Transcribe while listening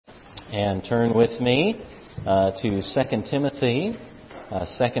and turn with me to 2 Timothy,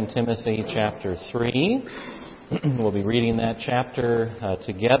 2 Timothy chapter 3. We'll be reading that chapter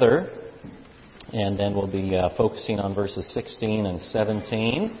together, and then we'll be focusing on verses 16 and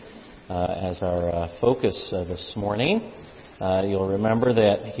 17 as our focus this morning. You'll remember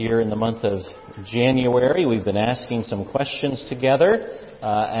that here in the month of January, we've been asking some questions together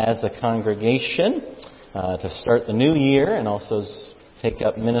as a congregation to start the new year and also take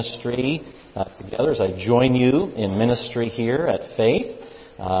up ministry together as I join you in ministry here at Faith.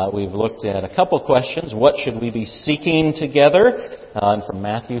 We've looked at a couple questions. What should we be seeking together? And from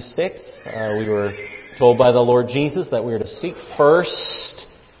Matthew 6, we were told by the Lord Jesus that we are to seek first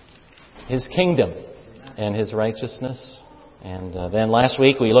His kingdom and His righteousness. And then last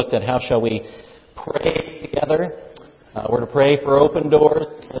week we looked at how shall we pray together. We're to pray for open doors,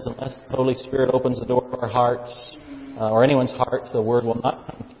 because unless the Holy Spirit opens the door of our hearts, or anyone's heart, the word will not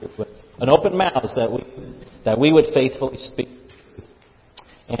come through. With an open mouth that we would faithfully speak.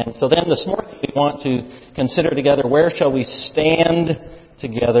 And so then this morning we want to consider together, where shall we stand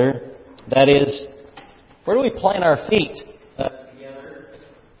together? That is, where do we plant our feet together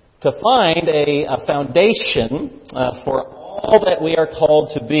to find a foundation for all that we are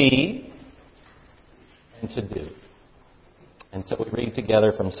called to be and to do. And so we read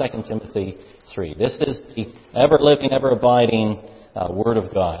together from 2 Timothy 3. This is the ever-living, ever-abiding Word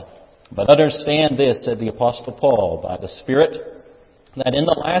of God. But understand this, said the Apostle Paul, by the Spirit, that in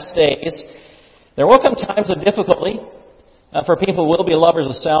the last days there will come times of difficulty, for people will be lovers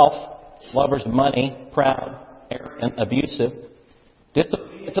of self, lovers of money, proud, arrogant, abusive,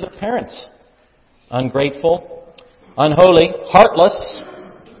 disobedient to their parents, ungrateful, unholy, heartless,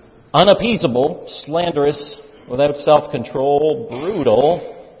 unappeasable, slanderous, without self-control,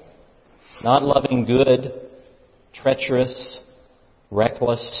 brutal, not loving good, treacherous,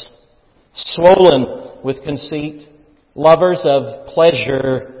 reckless, swollen with conceit, lovers of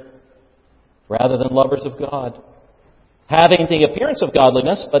pleasure rather than lovers of God, having the appearance of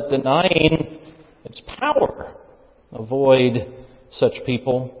godliness but denying its power. Avoid such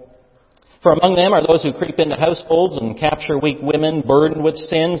people. For among them are those who creep into households and capture weak women, burdened with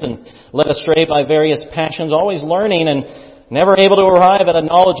sins and led astray by various passions, always learning and never able to arrive at a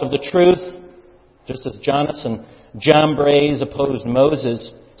knowledge of the truth, just as Jannes and Jambres opposed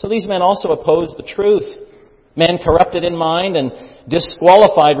Moses. So these men also oppose the truth. Men corrupted in mind and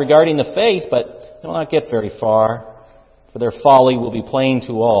disqualified regarding the faith, but will not get very far, for their folly will be plain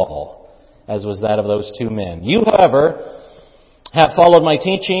to all, as was that of those two men. You, however, have followed my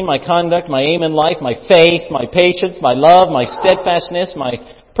teaching, my conduct, my aim in life, my faith, my patience, my love, my steadfastness, my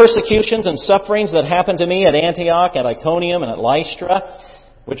persecutions and sufferings that happened to me at Antioch, at Iconium, and at Lystra,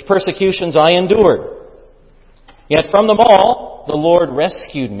 which persecutions I endured. Yet from them all the Lord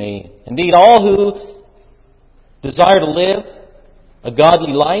rescued me. Indeed, all who desire to live a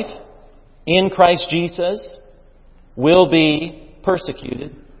godly life in Christ Jesus will be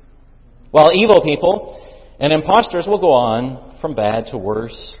persecuted, while evil people and impostors will go on from bad to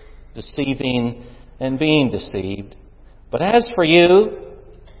worse, deceiving and being deceived. But as for you,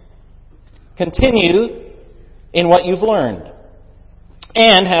 continue in what you've learned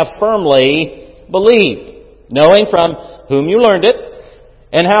and have firmly believed, knowing from whom you learned it,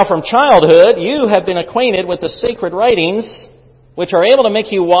 and how from childhood you have been acquainted with the sacred writings, which are able to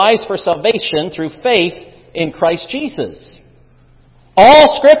make you wise for salvation through faith in Christ Jesus.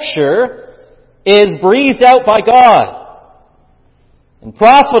 All Scripture is breathed out by God and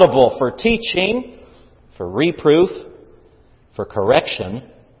profitable for teaching, for reproof, for correction,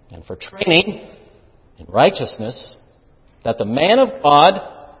 and for training in righteousness, that the man of God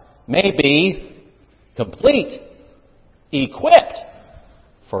may be complete, equipped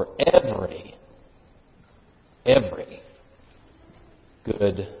for every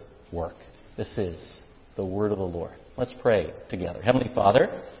good work. This is the word of the Lord. Let's pray together. Heavenly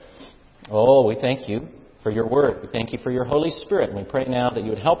Father, we thank you for your word. We thank you for your Holy Spirit. And we pray now that you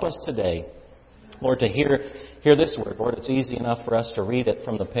would help us today, Lord, to hear this word. Lord, it's easy enough for us to read it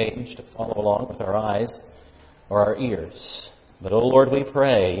from the page, to follow along with our eyes or our ears. But, Lord, we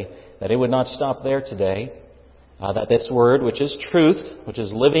pray that it would not stop there today, that this word, which is truth, which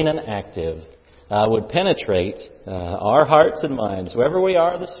is living and active, would penetrate our hearts and minds, wherever we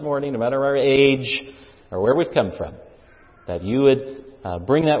are this morning, no matter our age or where we've come from, that you would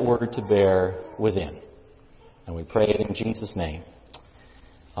bring that word to bear within. And we pray it in Jesus' name.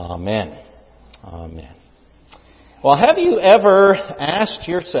 Amen. Amen. Well, have you ever asked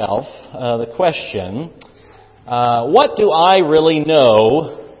yourself the question, what do I really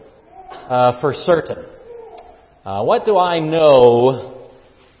know for certain? What do I know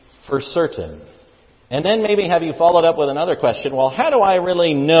for certain? And then maybe have you followed up with another question, well, how do I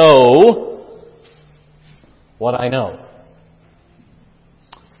really know what I know?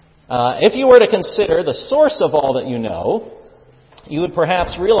 If you were to consider the source of all that you know, you would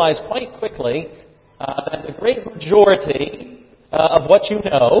perhaps realize quite quickly that the great majority of what you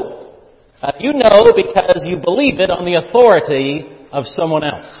know because you believe it on the authority of someone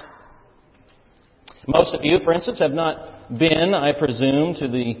else. Most of you, for instance, have not been, I presume, to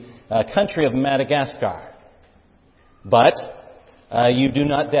the country of Madagascar. But you do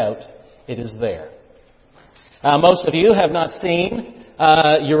not doubt it is there. Most of you have not seen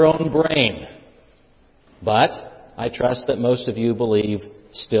your own brain. But I trust that most of you believe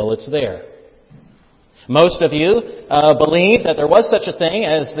still it's there. Most of you believe that there was such a thing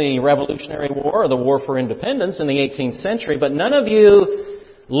as the Revolutionary War or the War for Independence in the 18th century, but none of you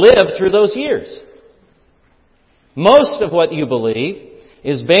lived through those years. Most of what you believe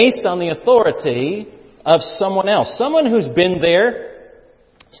is based on the authority of someone else. Someone who's been there,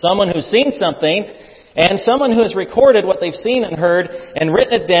 someone who's seen something, and someone who has recorded what they've seen and heard and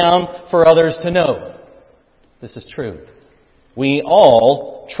written it down for others to know. This is true. We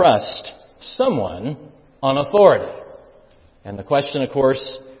all trust someone on authority. And the question, of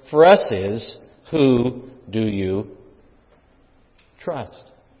course, for us is, who do you trust?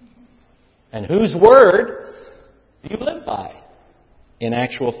 And whose word do you live by in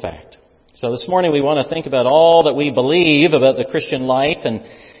actual fact? So this morning we want to think about all that we believe about the Christian life and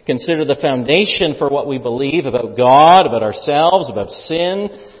consider the foundation for what we believe about God, about ourselves, about sin,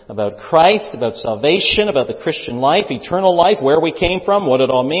 about Christ, about salvation, about the Christian life, eternal life, where we came from, what it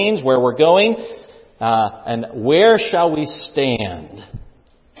all means, where we're going, and where shall we stand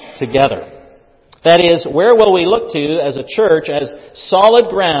together. That is, where will we look to as a church as solid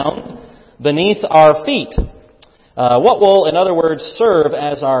ground beneath our feet? What will, in other words, serve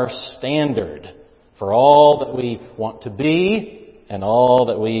as our standard for all that we want to be and all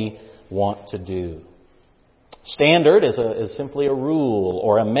that we want to do? Standard is simply a rule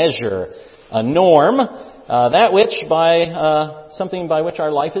or a measure, a norm, that which by something by which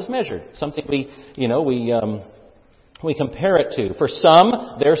our life is measured, something we compare it to. For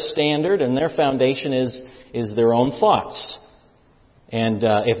some, their standard and their foundation is their own thoughts. And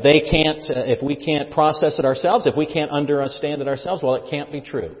if we can't process it ourselves, if we can't understand it ourselves, well, it can't be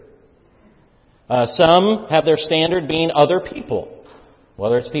true. Some have their standard being other people,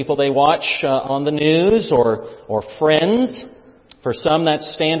 whether it's people they watch on the news or friends. For some, that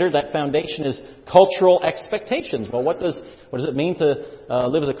standard, that foundation is cultural expectations. Well, what does it mean to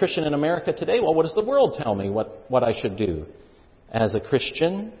live as a Christian in America today? Well, what does the world tell me what I should do as a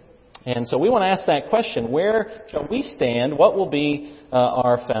Christian? And so we want to ask that question, where shall we stand? What will be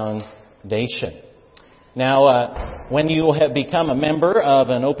our foundation? Now, when you have become a member of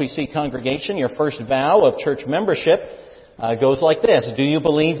an OPC congregation, your first vow of church membership goes like this. Do you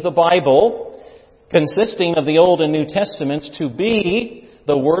believe the Bible, consisting of the Old and New Testaments, to be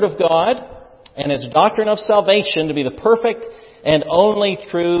the Word of God and its doctrine of salvation to be the perfect and only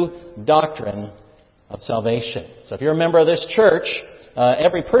true doctrine of salvation? So if you're a member of this church,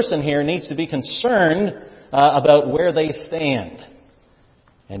 every person here needs to be concerned about where they stand.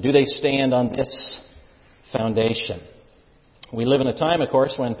 And do they stand on this foundation? We live in a time, of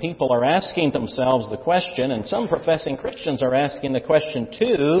course, when people are asking themselves the question, and some professing Christians are asking the question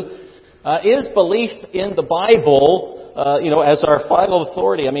too, is belief in the Bible, as our final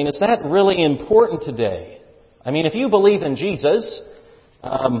authority, is that really important today? If you believe in Jesus,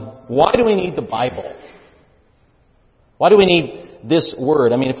 why do we need the Bible? Why do we need this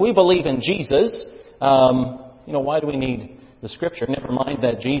word? If we believe in Jesus, why do we need the Scripture? Never mind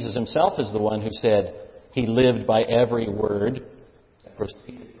that Jesus himself is the one who said he lived by every word that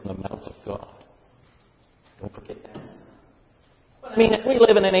proceeded from the mouth of God. Don't forget that. If we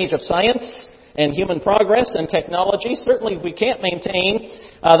live in an age of science and human progress and technology, certainly we can't maintain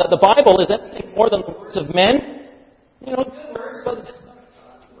that the Bible is anything more than the words of men. Good words, but it's not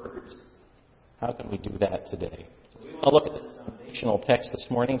God's words. How can we do that today? So we want to look at this foundational text this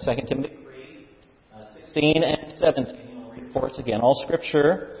morning, 2 Timothy 3, 16 and 17. I'll read for us again. All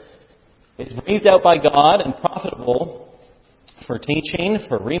Scripture is breathed out by God and profitable for teaching,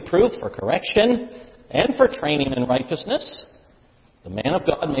 for reproof, for correction, and for training in righteousness. The man of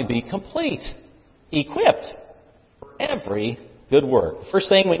God may be complete, equipped for every good work. The first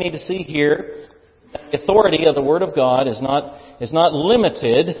thing we need to see here is that the authority of the Word of God is not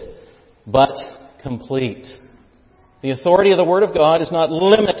limited, but complete. The authority of the Word of God is not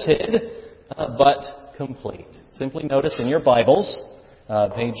limited, but complete. Simply notice in your Bibles,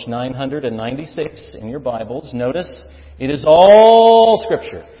 page 996 in your Bibles, notice it is all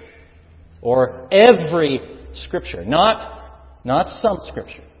Scripture. or every Scripture, not some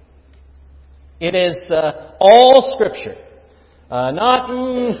Scripture. It is all Scripture, not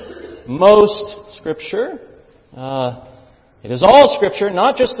most Scripture. It is all Scripture,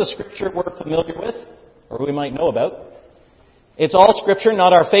 not just the Scripture we're familiar with or we might know about. It's all Scripture,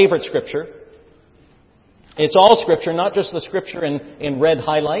 not our favorite Scripture. It's all Scripture, not just the Scripture in red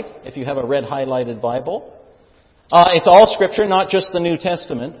highlight, if you have a red highlighted Bible. It's all Scripture, not just the New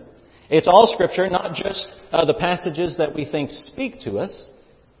Testament. It's all Scripture, not just the passages that we think speak to us.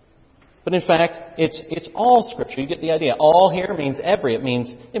 But in fact, it's all Scripture. You get the idea. All here means every. It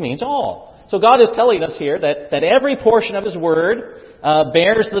means all. So God is telling us here that every portion of His Word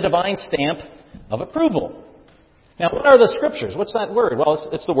bears the divine stamp of approval. Now, what are the Scriptures? What's that word? Well,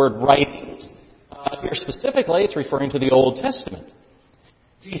 it's the word writings. Here specifically, it's referring to the Old Testament.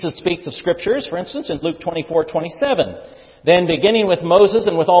 Jesus speaks of Scriptures, for instance, in Luke 24:27. Then, beginning with Moses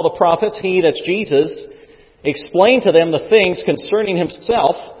and with all the prophets, He, that's Jesus, explained to them the things concerning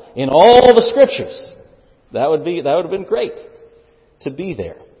Himself in all the Scriptures. That would have been great to be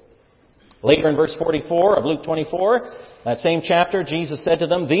there. Later in verse 44 of Luke 24, that same chapter, Jesus said to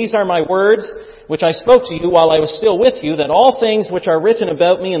them, "These are my words which I spoke to you while I was still with you, that all things which are written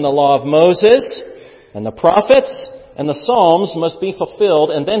about me in the law of Moses and the prophets and the Psalms must be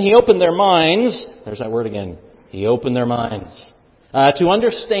fulfilled." And then He opened their minds. There's that word again. He opened their minds to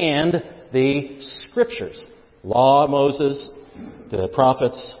understand the Scriptures. Law, Moses, the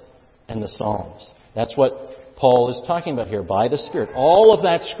prophets, and the Psalms. That's what Paul is talking about here, by the Spirit. All of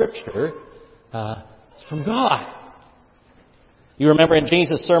that Scripture is from God. You remember in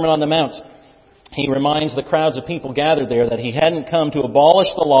Jesus' Sermon on the Mount, He reminds the crowds of people gathered there that He hadn't come to abolish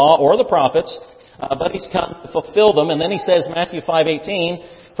the law or the prophets, but He's come to fulfill them. And then He says, Matthew 5:18,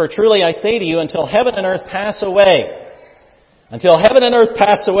 "For truly I say to you, until heaven and earth pass away," until heaven and earth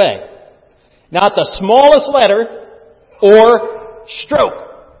pass away, not the smallest letter or stroke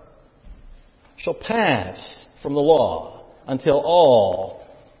shall pass from the law until all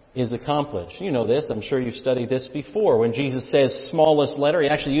is accomplished. You know this. I'm sure you've studied this before. When Jesus says smallest letter, He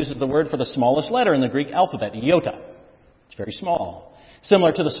actually uses the word for the smallest letter in the Greek alphabet, iota. It's very small.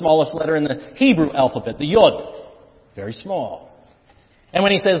 Similar to the smallest letter in the Hebrew alphabet, the yod. Very small. And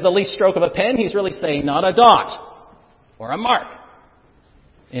when He says the least stroke of a pen, He's really saying not a dot or a mark.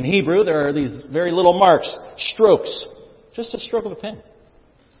 In Hebrew, there are these very little marks, strokes, just a stroke of a pen,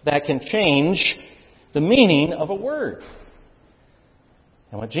 that can change the meaning of a word.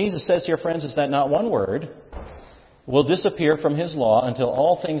 And what Jesus says here, friends, is that not one word will disappear from His law until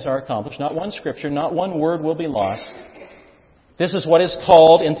all things are accomplished. Not one Scripture, not one word will be lost. This is what is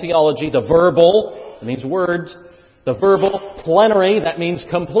called in theology the verbal, that means words, the verbal plenary, that means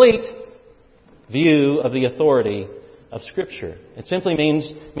complete, view of the authority of Scripture. It simply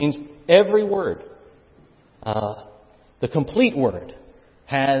means every word, the complete word,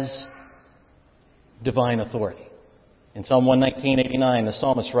 has divine authority. In Psalm 119:89, the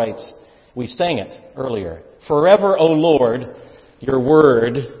psalmist writes, we sang it earlier, "Forever, O Lord, your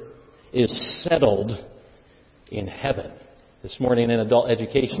word is settled in heaven." This morning in adult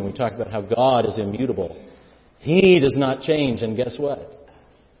education, we talked about how God is immutable. He does not change, and guess what?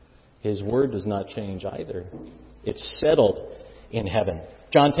 His word does not change either. It's settled in heaven.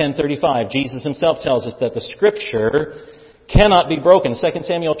 John 10:35, Jesus Himself tells us that the Scripture cannot be broken. 2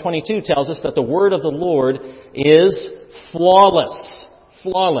 Samuel 22 tells us that the word of the Lord is flawless.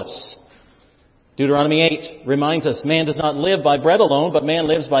 Flawless. Deuteronomy 8 reminds us, man does not live by bread alone, but man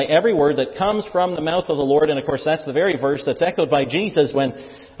lives by every word that comes from the mouth of the Lord. And of course, that's the very verse that's echoed by Jesus when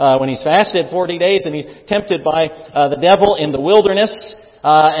He's fasted 40 days and He's tempted by the devil in the wilderness,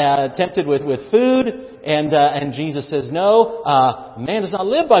 tempted with food. And Jesus says, no, man does not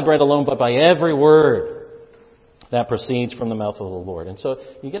live by bread alone, but by every word that proceeds from the mouth of the Lord. And so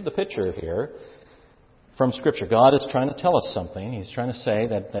you get the picture here from Scripture. God is trying to tell us something. He's trying to say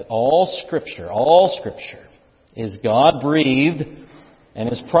that all Scripture is God-breathed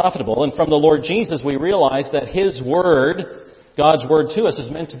and is profitable. And from the Lord Jesus, we realize that His Word, God's Word to us, is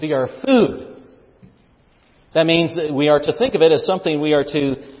meant to be our food. That means that we are to think of it as something we are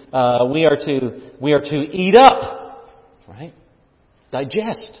to eat up, right?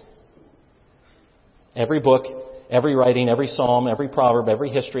 Digest. Every book, every writing, every psalm, every proverb, every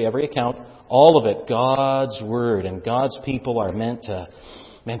history, every account, all of it, God's Word, and God's people are meant to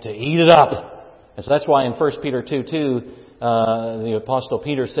eat it up. And so that's why in 1 Peter 2:2, the Apostle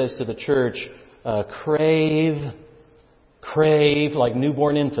Peter says to the church, crave like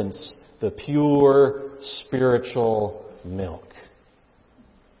newborn infants the pure spiritual milk.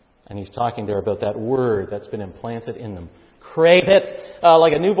 And he's talking there about that Word that's been implanted in them. crave it.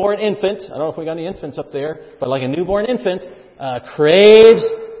 Like a newborn infant, I don't know if we got any infants up there, but like a newborn infant craves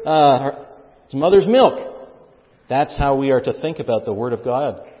its mother's milk. That's how we are to think about the Word of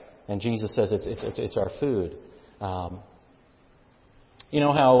God. And Jesus says it's our food. You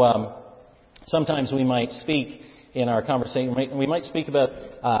know how sometimes we might speak in our conversation, we might speak about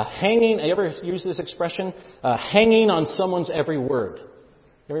hanging. You ever use this expression? Hanging on someone's every word.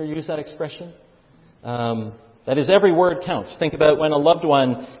 You ever use that expression? That is, every word counts. Think about when a loved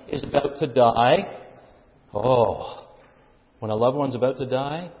one is about to die. Oh, when a loved one's about to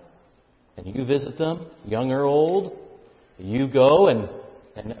die, and you visit them, young or old, you go and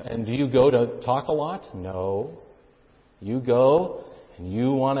do you go to talk a lot? No. You go and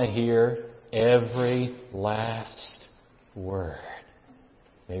you want to hear every last word.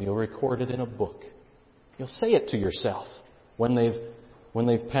 Maybe you'll record it in a book. You'll say it to yourself when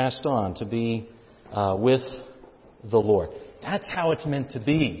they've passed on to be with the Lord. That's how it's meant to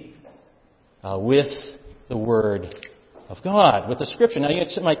be with the Word of God, with the Scripture. Now you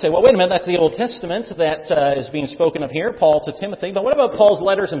might say, well, wait a minute, that's the Old Testament that is being spoken of here, Paul to Timothy. But what about Paul's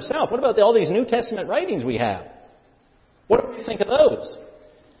letters himself? What about all these New Testament writings we have? What do you think of those?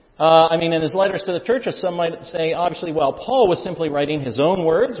 In his letters to the churches, some might say, obviously, well, Paul was simply writing his own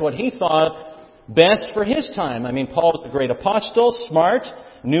words, what he thought best for his time. Paul was a great apostle, smart,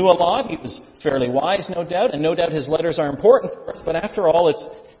 knew a lot. He was fairly wise, no doubt, and no doubt his letters are important for us. But after all,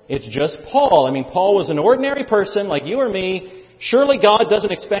 it's just Paul. Paul was an ordinary person like you or me. Surely God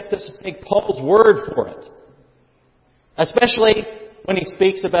doesn't expect us to take Paul's word for it, especially when he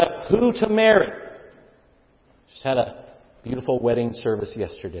speaks about who to marry. Just had a beautiful wedding service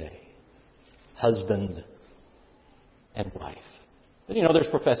yesterday. Husband and wife. But there's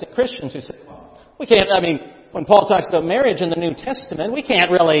professing Christians who say, well, we can't, when Paul talks about marriage in the New Testament, we can't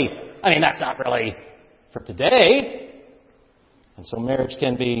really, that's not really for today. And so marriage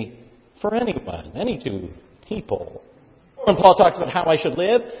can be for anyone, any two people. Or when Paul talks about how I should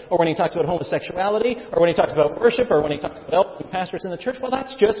live, or when he talks about homosexuality, or when he talks about worship, or when he talks about elders and pastors in the church, well,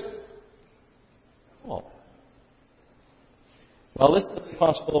 that's just, well, listen to the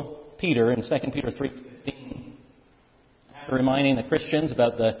Apostle Peter in 2 Peter 3:15. After reminding the Christians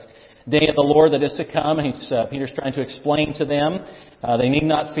about the day of the Lord that is to come, Peter's trying to explain to them they need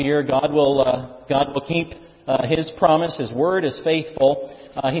not fear. God will keep His promise. His word is faithful.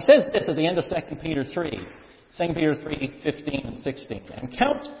 He says this at the end of 2 Peter 3. 2 Peter 3:15 and 16. And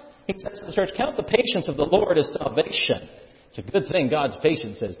he says to the church, count the patience of the Lord as salvation. It's a good thing, God's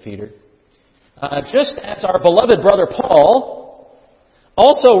patience, says Peter. Just as our beloved brother Paul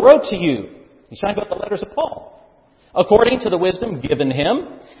also wrote to you. He's talking about the letters of Paul. According to the wisdom given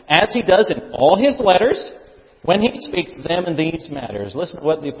him, as he does in all his letters, when he speaks to them in these matters. Listen to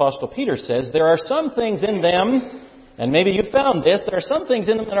what the Apostle Peter says. There are some things in them, and maybe you found this, there are some things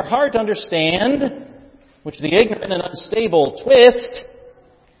in them that are hard to understand, which the ignorant and unstable twist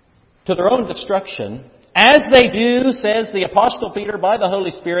to their own destruction, as they do, says the Apostle Peter by the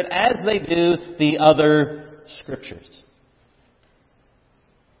Holy Spirit, as they do the other Scriptures.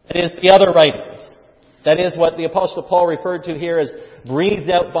 That is, the other writings. That is what the Apostle Paul referred to here as breathed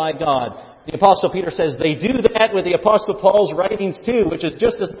out by God. The Apostle Peter says they do that with the Apostle Paul's writings too, which is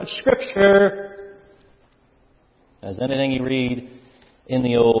just as much Scripture as anything you read in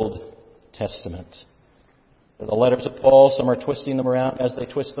the Old Testament. The letters of Paul, some are twisting them around as they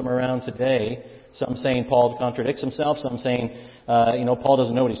twist them around today. Some saying Paul contradicts himself. Some saying, Paul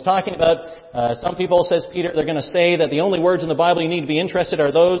doesn't know what he's talking about. Some people, says Peter, they're going to say that the only words in the Bible you need to be interested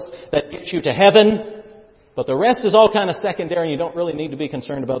are those that get you to heaven. But the rest is all kind of secondary, and you don't really need to be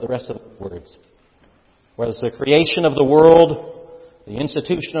concerned about the rest of the words. Whether it's the creation of the world, the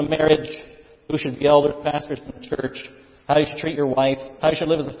institution of marriage, who should be elders, pastors in the church, how you should treat your wife, how you should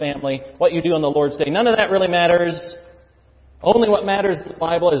live as a family, what you do on the Lord's Day. None of that really matters. Only what matters in the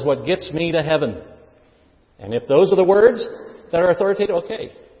Bible is what gets me to heaven. And if those are the words that are authoritative,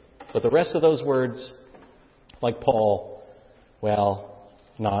 okay. But the rest of those words, like Paul, well,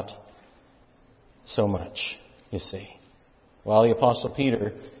 not so much, you see. Well, the Apostle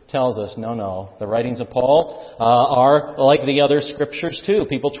Peter tells us, no, the writings of Paul are like the other Scriptures too.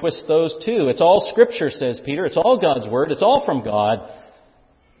 People twist those too. It's all Scripture, says Peter. It's all God's Word. It's all from God.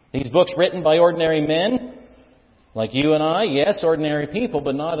 These books written by ordinary men, like you and I, yes, ordinary people,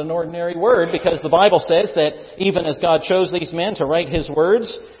 but not an ordinary word, because the Bible says that even as God chose these men to write His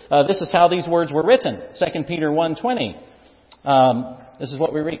words, this is how these words were written. 2 Peter 1:20. This is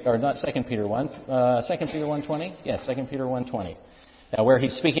what we read, or not 2 Peter 1, 2 Peter 1:20? Yes, 2 Peter 1:20. where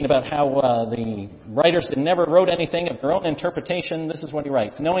he's speaking about how the writers never wrote anything of their own interpretation. This is what he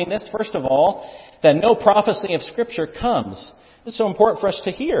writes. Knowing this, first of all, that no prophecy of Scripture comes. This is so important for us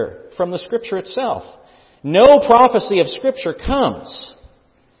to hear from the Scripture itself. No prophecy of Scripture comes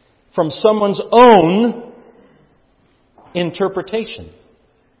from someone's own interpretation.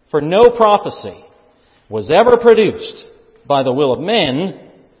 For no prophecy was ever produced by the will of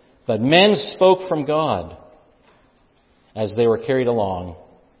men, but men spoke from God as they were carried along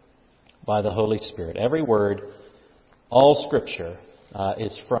by the Holy Spirit. Every word, all Scripture,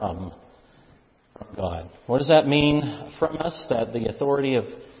 is from God. What does that mean from us? That the authority of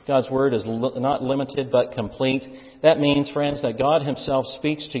God's Word is not limited but complete. That means, friends, that God Himself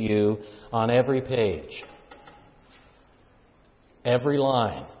speaks to you on every page, every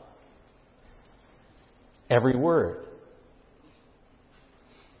line, every word.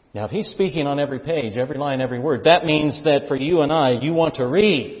 Now, if He's speaking on every page, every line, every word, that means that for you and I, you want to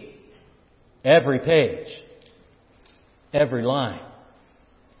read every page, every line,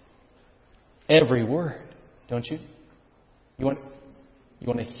 every word, don't you? You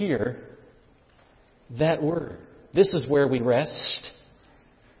want to hear that word. This is where we rest.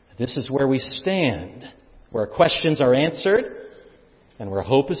 This is where we stand, where questions are answered and where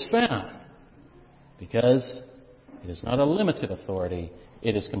hope is found. Because it is not a limited authority.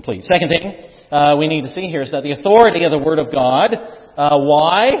 It is complete. Second thing we need to see here is that the authority of the Word of God.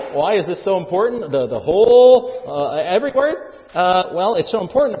 Why? Why is this so important? The whole, every word? Well, it's so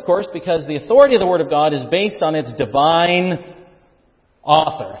important, of course, because the authority of the Word of God is based on its divine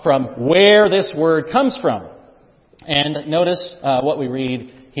author, from where this Word comes from. And notice what we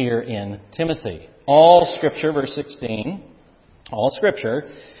read here in Timothy. All Scripture, verse 16, all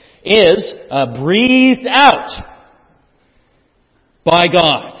Scripture is breathed out by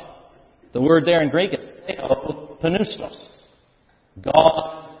God. The word there in Greek is theopneustos.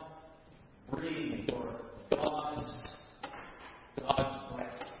 God breathed, or God's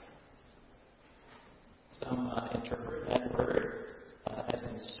breath. Some interpret that word as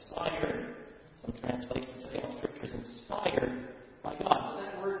inspired. Some translations say all Scripture is inspired by God. But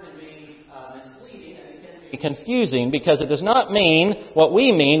that word can be misleading and it can be confusing because it does not mean what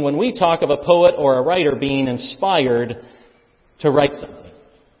we mean when we talk of a poet or a writer being inspired to write something.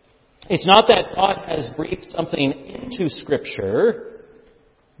 It's not that God has breathed something into Scripture,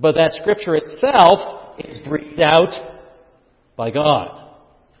 but that Scripture itself is breathed out by God.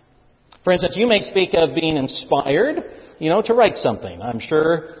 For instance, you may speak of being inspired, to write something. I'm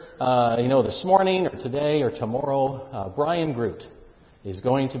sure, this morning or today or tomorrow, Brian Groot is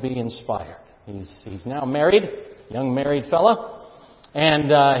going to be inspired. He's now married, young married fella.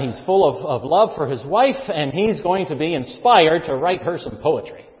 And he's full of love for his wife, and he's going to be inspired to write her some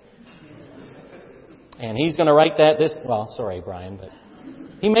poetry. And he's going to write that sorry, Brian, but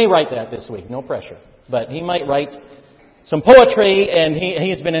he may write that this week, no pressure. But he might write some poetry, and he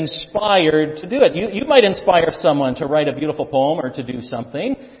has been inspired to do it. You might inspire someone to write a beautiful poem or to do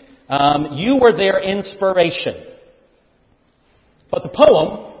something. You were their inspiration. But the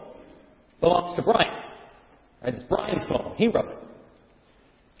poem belongs to Brian. Right? It's Brian's poem. He wrote it.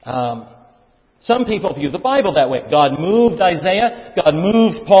 Some people view the Bible that way. God moved Isaiah. God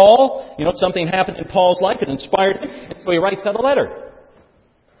moved Paul. Something happened in Paul's life. It inspired him. And so he writes out a letter.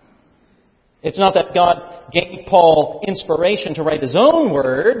 It's not that God gave Paul inspiration to write his own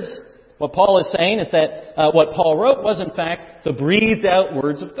words. What Paul is saying is that what Paul wrote was, in fact, the breathed out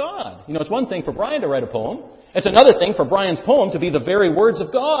words of God. It's one thing for Brian to write a poem. It's another thing for Brian's poem to be the very words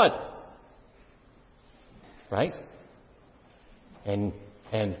of God. Right? And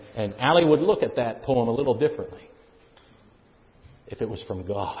Allie would look at that poem a little differently if it was from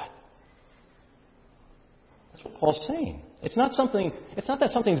God. That's what Paul's saying. It's not that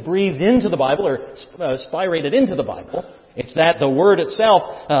something's breathed into the Bible or spirated into the Bible. It's that the Word itself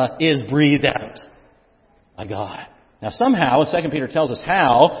is breathed out by God. Now somehow, 2 Peter tells us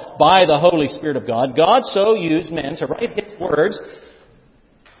how, by the Holy Spirit of God, God so used men to write His words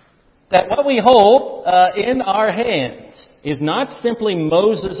that what we hold in our hands is not simply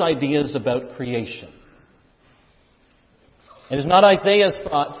Moses' ideas about creation. It is not Isaiah's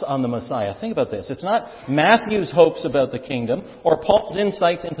thoughts on the Messiah. Think about this. It's not Matthew's hopes about the kingdom or Paul's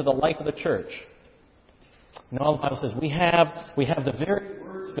insights into the life of the church. No, the Bible says we have the very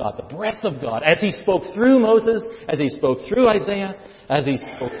words of God, the breath of God, as He spoke through Moses, as He spoke through Isaiah, as He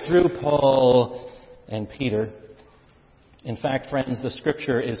spoke through Paul and Peter. In fact, friends, the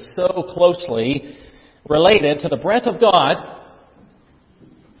Scripture is so closely related to the breath of God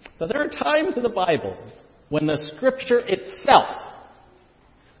that there are times in the Bible when the Scripture itself,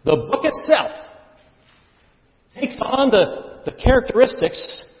 the book itself, takes on the the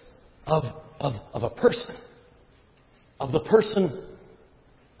characteristics of a person. Of the person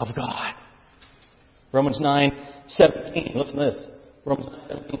of God. Romans 9:17. Listen to this. Romans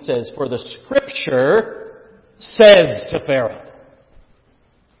 9:17 says, "For the Scripture says to Pharaoh."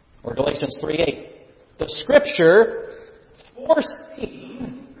 Or Galatians 3:8. The Scripture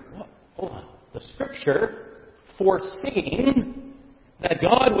foreseen. Hold on. The Scripture foreseen that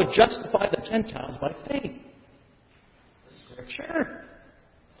God would justify the Gentiles by faith. The Scripture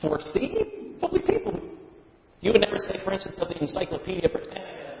foreseen? Fully people. You would never say, for instance, of the Encyclopedia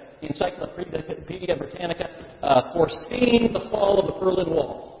Britannica, foreseeing the fall of the Berlin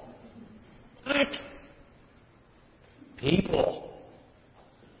Wall. What? People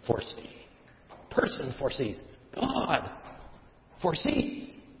foresee. Person foresees. God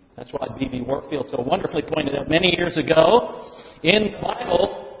foresees. That's why B.B. Warfield so wonderfully pointed out many years ago in the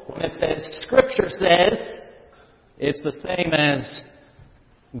Bible, when it says Scripture says, it's the same as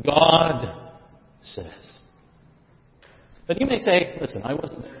God says. But you may say, listen, I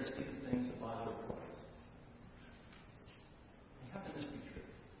wasn't there to see the things the Bible records. How can this be true?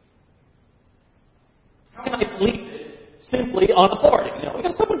 How can I believe it simply on authority?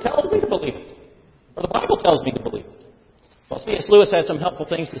 Because someone tells me to believe it. Or the Bible tells me to believe it. Well, C.S. Lewis had some helpful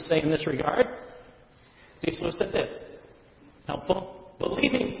things to say in this regard. C.S. Lewis said this. Helpful.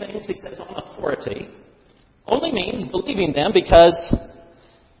 Believing things, he says, on authority only means believing them because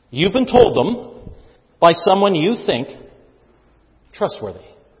you've been told them by someone you think trustworthy.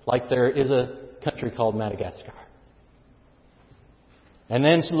 Like there is a country called Madagascar. And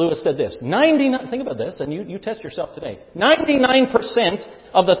then Lewis said this. 99, think about this, and you test yourself today. 99%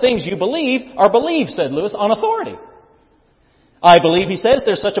 of the things you believe are believed, said Lewis, on authority. I believe, he says,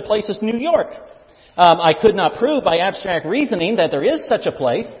 there's such a place as New York. I could not prove by abstract reasoning that there is such a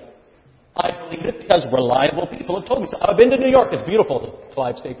place. I believe it because reliable people have told me so. I've been to New York. It's beautiful. The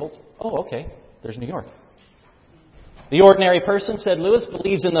 5 staples. Oh, okay. There's New York. The ordinary person, said Lewis,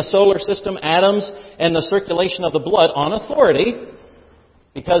 believes in the solar system, atoms, and the circulation of the blood on authority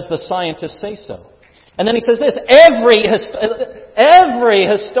because the scientists say so. And then he says this, every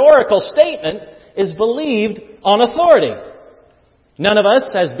historical statement is believed on authority. None of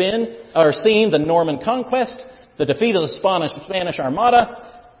us has been or seen the Norman conquest, the defeat of the Spanish Armada,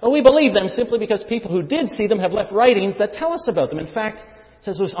 but we believe them simply because people who did see them have left writings that tell us about them. In fact, it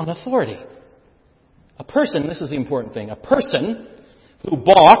says it was on authority. A person, this is the important thing, a person who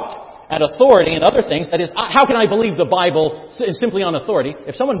balked at authority and other things, that is, how can I believe the Bible is simply on authority?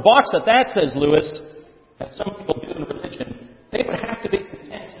 If someone balks at that, says Lewis, as some people do in religion, they would have to be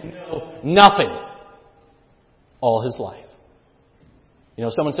content to know nothing all his life.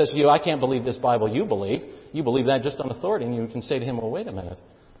 Someone says to you, I can't believe this Bible you believe. You believe that just on authority, and you can say to him, well, wait a minute.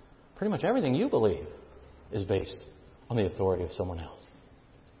 Pretty much everything you believe is based on the authority of someone else.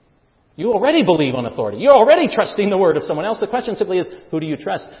 You already believe on authority. You're already trusting the word of someone else. The question simply is, who do you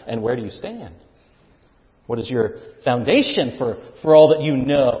trust and where do you stand? What is your foundation for all that you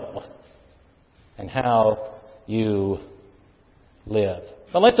know and how you live?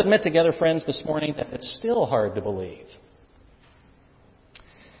 But let's admit together, friends, this morning that it's still hard to believe.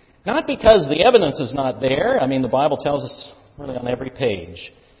 Not because the evidence is not there. The Bible tells us really on every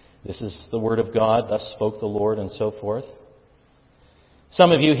page, this is the Word of God, thus spoke the Lord, and so forth.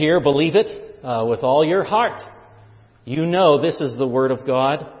 Some of you here believe it with all your heart. You know this is the Word of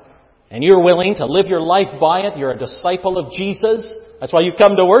God, and you're willing to live your life by it. You're a disciple of Jesus. That's why you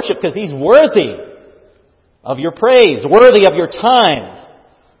come to worship, because He's worthy of your praise, worthy of your time.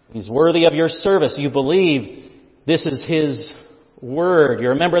 He's worthy of your service. You believe this is His Word.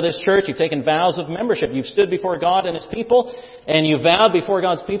 You're a member of this church. You've taken vows of membership. You've stood before God and His people, and you vowed before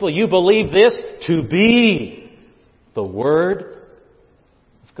God's people. You believe this to be the Word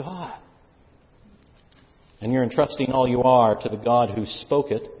of God. And you're entrusting all you are to the God who spoke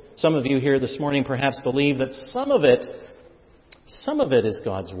it. Some of you here this morning perhaps believe that some of it is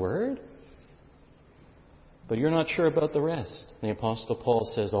God's Word, but you're not sure about the rest. The Apostle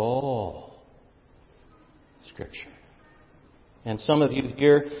Paul says all Scripture. And some of you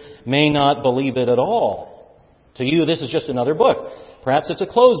here may not believe it at all. To you, this is just another book. Perhaps it's a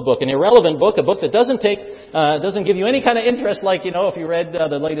closed book, an irrelevant book, a book that doesn't give you any kind of interest, like, if you read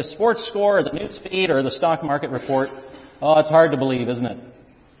the latest sports score or the news feed or the stock market report. Oh, it's hard to believe, isn't it?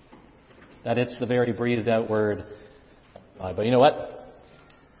 That it's the very breathed out Word. But you know what?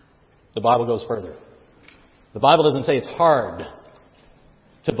 The Bible goes further. The Bible doesn't say it's hard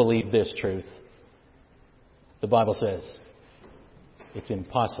to believe this truth. The Bible says it's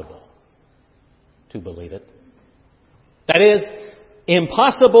impossible to believe it. That is,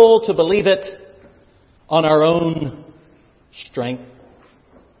 impossible to believe it on our own strength,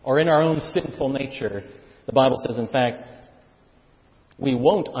 or in our own sinful nature, the Bible says, in fact, we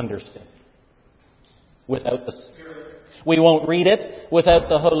won't understand without the Spirit. We won't read it without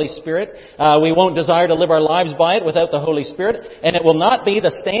the Holy Spirit. We won't desire to live our lives by it without the Holy Spirit. And it will not be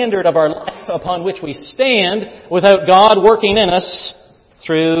the standard of our life upon which we stand without God working in us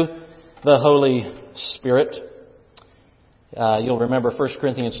through the Holy Spirit. You'll remember 1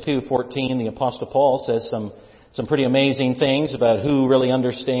 Corinthians 2:14, the Apostle Paul says some pretty amazing things about who really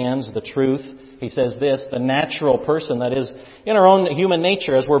understands the truth. He says this: the natural person, that is, in our own human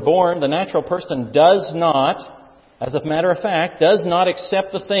nature as we're born, the natural person does not, as a matter of fact, does not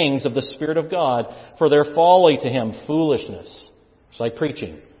accept the things of the Spirit of God, for their folly to him, foolishness. It's like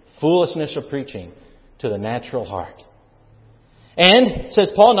preaching. Foolishness of preaching to the natural heart. And,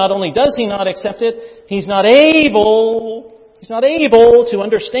 says Paul, not only does he not accept it, he's not able to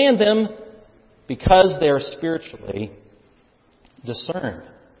understand them because they are spiritually discerned.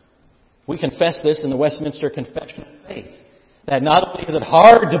 We confess this in the Westminster Confession of Faith, that not only is it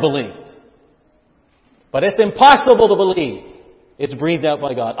hard to believe, but it's impossible to believe it's breathed out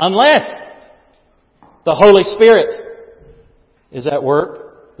by God unless the Holy Spirit is at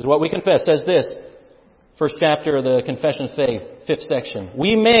work. This is what we confess. It says this, first chapter of the Confession of Faith, 5th section.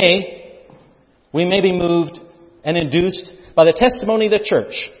 We may be moved and induced by the testimony of the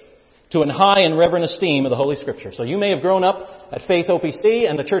church to an high and reverent esteem of the Holy Scripture. So you may have grown up at Faith OPC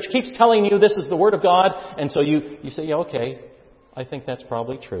and the church keeps telling you this is the Word of God, and so you say, yeah, okay, I think that's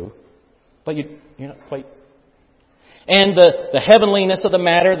probably true. But you're not quite. And the heavenliness of the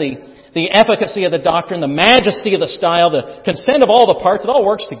matter, the efficacy of the doctrine, the majesty of the style, the consent of all the parts, it all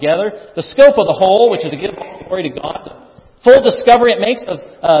works together. The scope of the whole, which is to give all glory to God. The full discovery it makes of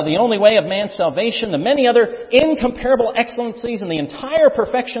the only way of man's salvation, the many other incomparable excellencies and the entire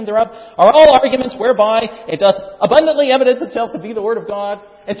perfection thereof are all arguments whereby it doth abundantly evidence itself to be the Word of God.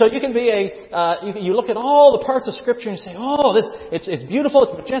 And so you can be you look at all the parts of Scripture and say, oh, it's beautiful,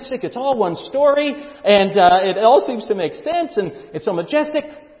 it's majestic, it's all one story, and it all seems to make sense, and it's so majestic.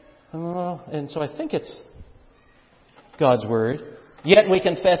 And so I think it's God's Word. Yet we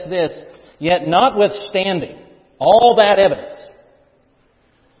confess this, yet notwithstanding all that evidence,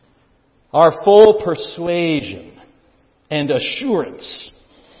 our full persuasion and assurance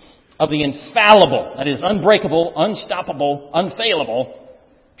of the infallible, that is unbreakable, unstoppable, unfailable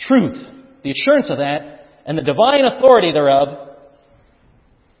truth, the assurance of that, and the divine authority thereof,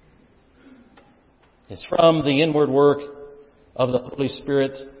 is from the inward work of the Holy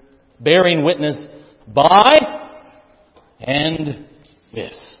Spirit, bearing witness by and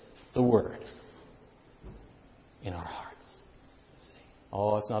with the Word in our hearts.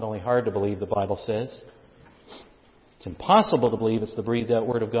 Oh, it's not only hard to believe, the Bible says. It's impossible to believe it's the breathed out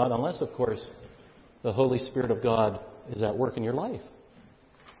Word of God unless, of course, the Holy Spirit of God is at work in your life,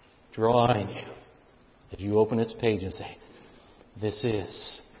 drawing you, that you open its page and say, this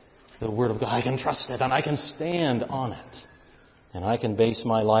is the Word of God. I can trust it and I can stand on it. And I can base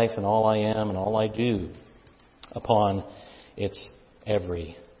my life and all I am and all I do upon its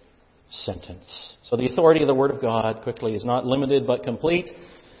every sentence. So the authority of the Word of God, quickly, is not limited but complete.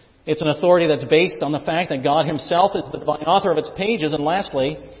 It's an authority that's based on the fact that God Himself is the divine author of its pages. And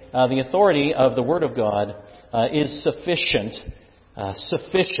lastly, the authority of the Word of God is sufficient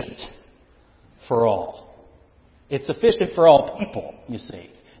for all. It's sufficient for all people, you see.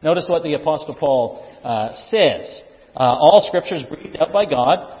 Notice what the Apostle Paul says. All Scripture is breathed out by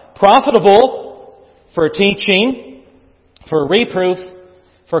God, profitable for teaching, for reproof,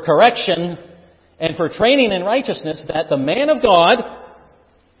 for correction, and for training in righteousness, that the man of God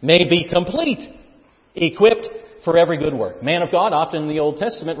may be complete, equipped for every good work. Man of God, often in the Old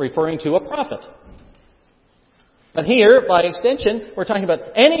Testament, referring to a prophet. But here, by extension, we're talking about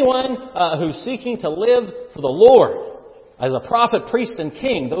anyone who's seeking to live for the Lord as a prophet, priest, and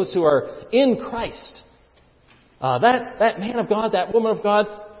king, those who are in Christ. That man of God, that woman of God,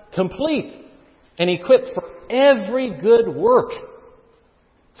 complete and equipped for every good work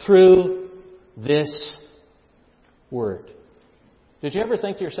through this Word. Did you ever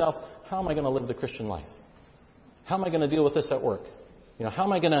think to yourself, how am I going to live the Christian life? How am I going to deal with this at work? How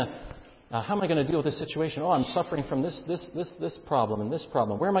am I going to deal with this situation? Oh, I'm suffering from this problem and this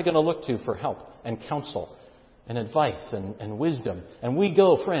problem. Where am I going to look to for help and counsel and advice and wisdom? And we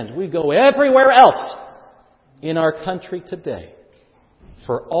go, friends, we go everywhere else in our country today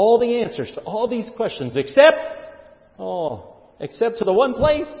for all the answers to all these questions, except to the one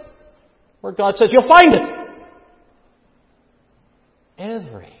place where God says you'll find it.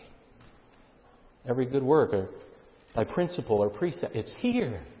 Every good work, or by principle or precept, it's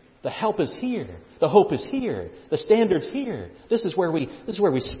here. The help is here. The hope is here. The standard's here. This is where we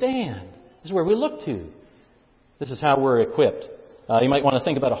stand. This is where we look to. This is how we're equipped. You might want to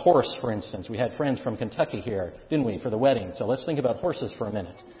think about a horse, for instance. We had friends from Kentucky here, didn't we, for the wedding? So let's think about horses for a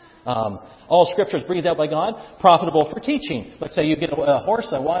minute. All Scripture is breathed out by God, profitable for teaching. Let's say you get a horse,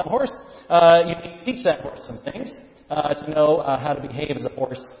 a wild horse. You need to teach that horse some things to know how to behave as a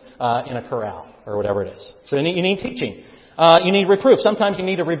horse in a corral or whatever it is. So you need teaching. You need reproof. Sometimes you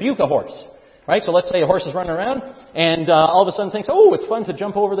need to rebuke a horse. Right? So let's say a horse is running around and all of a sudden thinks, oh, it's fun to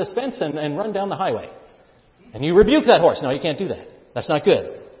jump over this fence and run down the highway. And you rebuke that horse. No, you can't do that. That's not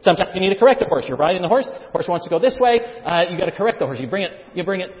good. Sometimes you need to correct the horse. You're riding the horse. Horse wants to go this way. You got to correct the horse. You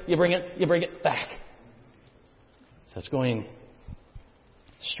bring it back. So it's going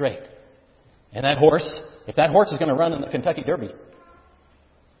straight. And that horse, if that horse is going to run in the Kentucky Derby,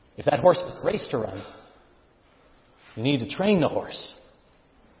 if that horse is a race to run, you need to train the horse.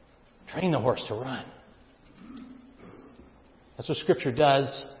 Train the horse to run. That's what Scripture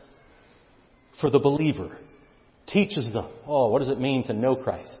does for the believer. Teaches them, what does it mean to know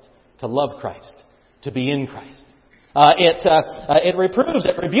Christ, to love Christ, to be in Christ. It reproves,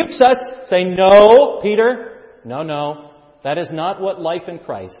 it rebukes us, saying, no, Peter, no, that is not what life in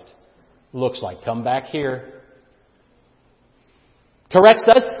Christ looks like. Come back here. Corrects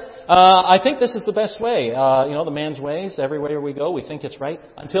us. I think this is the best way. The man's ways, everywhere we go, we think it's right.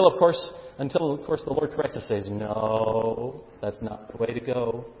 Until, of course, the Lord corrects us, says, no, that's not the way to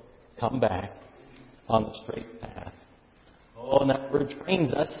go. Come back on the straight path. And that word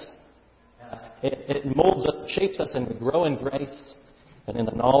trains us. It molds us, shapes us, and we grow in grace and in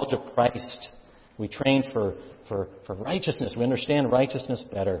the knowledge of Christ. We train for righteousness. We understand righteousness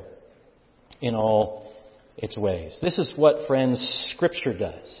better in all its ways. This is what, friends, Scripture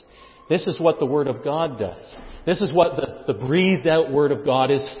does. This is what the Word of God does. This is what the breathed out Word of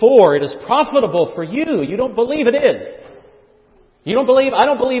God is for. It is profitable for you. You don't believe it is. I don't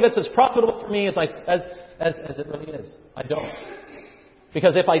believe it's as profitable for me as it really is. I don't.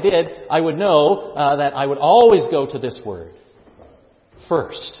 Because if I did, I would know that I would always go to this Word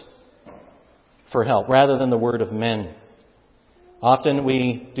first for help, rather than the word of men. Often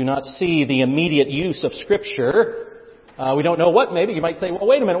we do not see the immediate use of Scripture. We don't know what. Maybe you might say, well,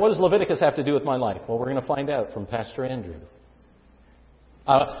 wait a minute, what does Leviticus have to do with my life? Well, we're going to find out from Pastor Andrew.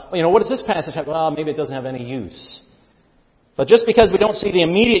 What does this passage have? Well, maybe it doesn't have any use. But just because we don't see the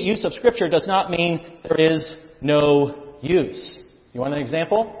immediate use of Scripture does not mean there is no use. You want an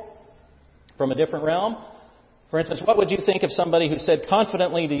example from a different realm? For instance, what would you think of somebody who said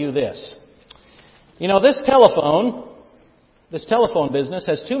confidently to you this? This telephone business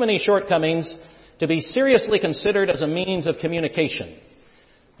has too many shortcomings to be seriously considered as a means of communication.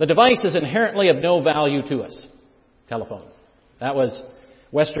 The device is inherently of no value to us. Telephone. That was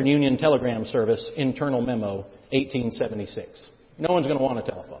Western Union Telegram Service internal memo, 1876. No one's going to want a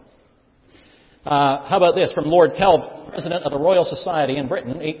telephone. How about this from Lord Kelvin, President of the Royal Society in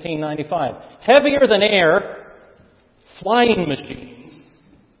Britain, 1895. Heavier than air, flying machines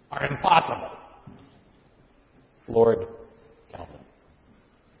are impossible. Lord Kelvin.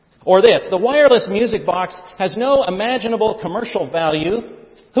 Or this, the wireless music box has no imaginable commercial value.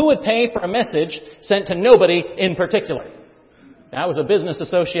 Who would pay for a message sent to nobody in particular? That was a business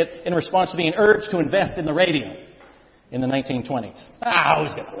associate in response to being urged to invest in the radio in the 1920s.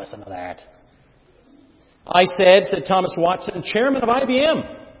 Who's going to listen to that? I said Thomas Watson, chairman of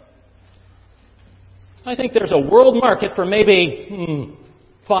IBM, I think there's a world market for maybe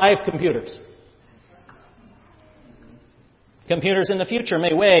 5 computers. Computers in the future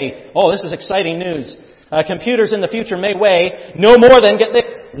may weigh, this is exciting news. Computers in the future may weigh no more than, get this,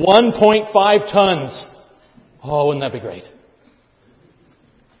 1.5 tons. Wouldn't that be great?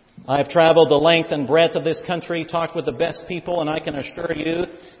 I have traveled the length and breadth of this country, talked with the best people, and I can assure you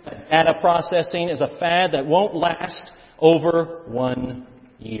that data processing is a fad that won't last over 1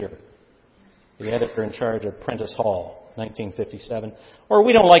 year. The editor in charge of Prentice Hall, 1957. Or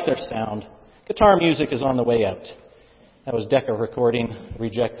we don't like their sound. Guitar music is on the way out. That was Decca recording,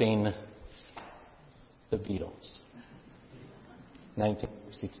 rejecting the Beatles.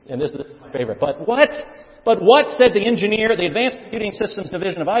 1960. And this is my favorite. But what said the engineer, the Advanced Computing Systems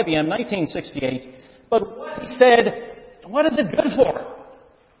Division of IBM, 1968, but what he said, what is it good for?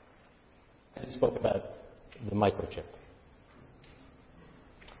 As he spoke about the microchip.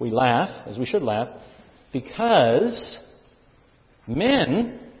 We laugh, as we should laugh, because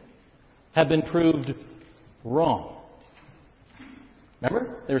men have been proved wrong.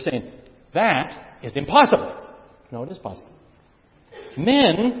 Remember? They were saying, that is impossible. No, it is possible.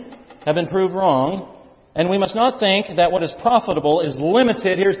 Men have been proved wrong And we must not think that what is profitable is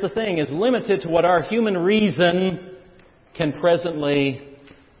limited, here's the thing, is limited to what our human reason can presently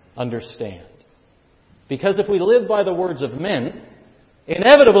understand. Because if we live by the words of men,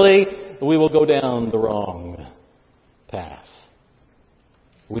 inevitably we will go down the wrong path.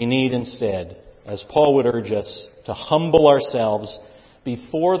 We need instead, as Paul would urge us, to humble ourselves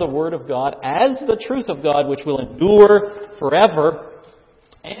before the Word of God as the truth of God, which will endure forever,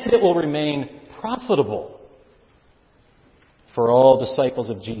 and it will remain profitable for all disciples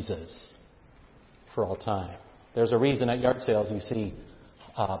of Jesus for all time. There's a reason at yard sales you see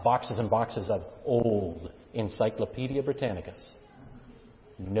boxes and boxes of old Encyclopedia Britannicas.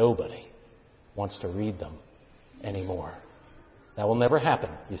 Nobody wants to read them anymore. That will never happen,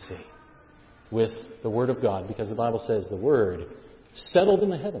 you see, with the Word of God, because the Bible says the Word settled in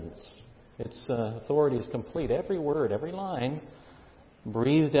the heavens. Its authority is complete. Every word, every line,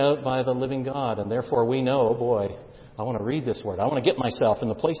 breathed out by the living God. And therefore we know, boy, I want to read this Word. I want to get myself in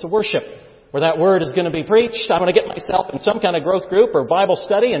the place of worship where that Word is going to be preached. I want to get myself in some kind of growth group or Bible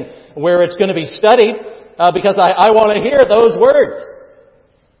study and where it's going to be studied because I want to hear those words.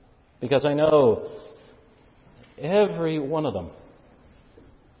 Because I know every one of them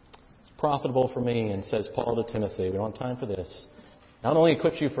is profitable for me. And says Paul to Timothy, we don't have time for this. Not only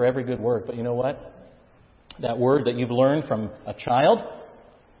equips you for every good work, but you know what? That word that you've learned from a child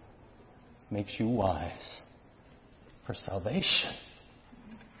makes you wise for salvation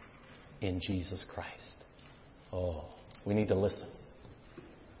in Jesus Christ. Oh, we need to listen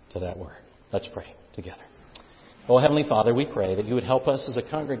to that word. Let's pray together. Oh, Heavenly Father, we pray that you would help us as a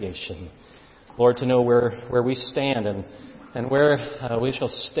congregation, Lord, to know where we stand and where we shall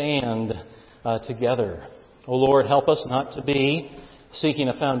stand together. Oh, Lord, help us not to be seeking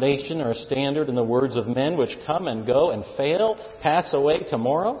a foundation or a standard in the words of men which come and go and fail, pass away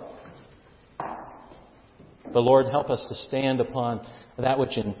tomorrow. But Lord, help us to stand upon that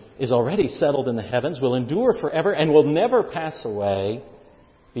which is already settled in the heavens, will endure forever, and will never pass away,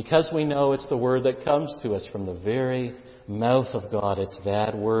 because we know it's the Word that comes to us from the very mouth of God. It's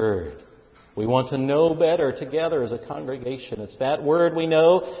that Word. We want to know better together as a congregation. It's that Word we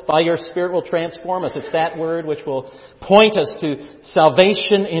know by your Spirit will transform us. It's that Word which will point us to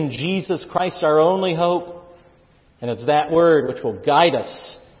salvation in Jesus Christ, our only hope. And it's that Word which will guide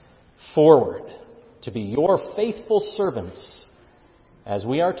us forward to be your faithful servants as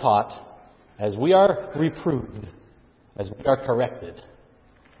we are taught, as we are reproved, as we are corrected,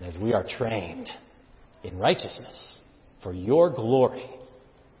 and as we are trained in righteousness for your glory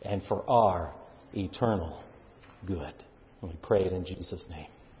and for our eternal good. And we pray it in Jesus' name.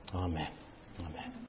 Amen. Amen.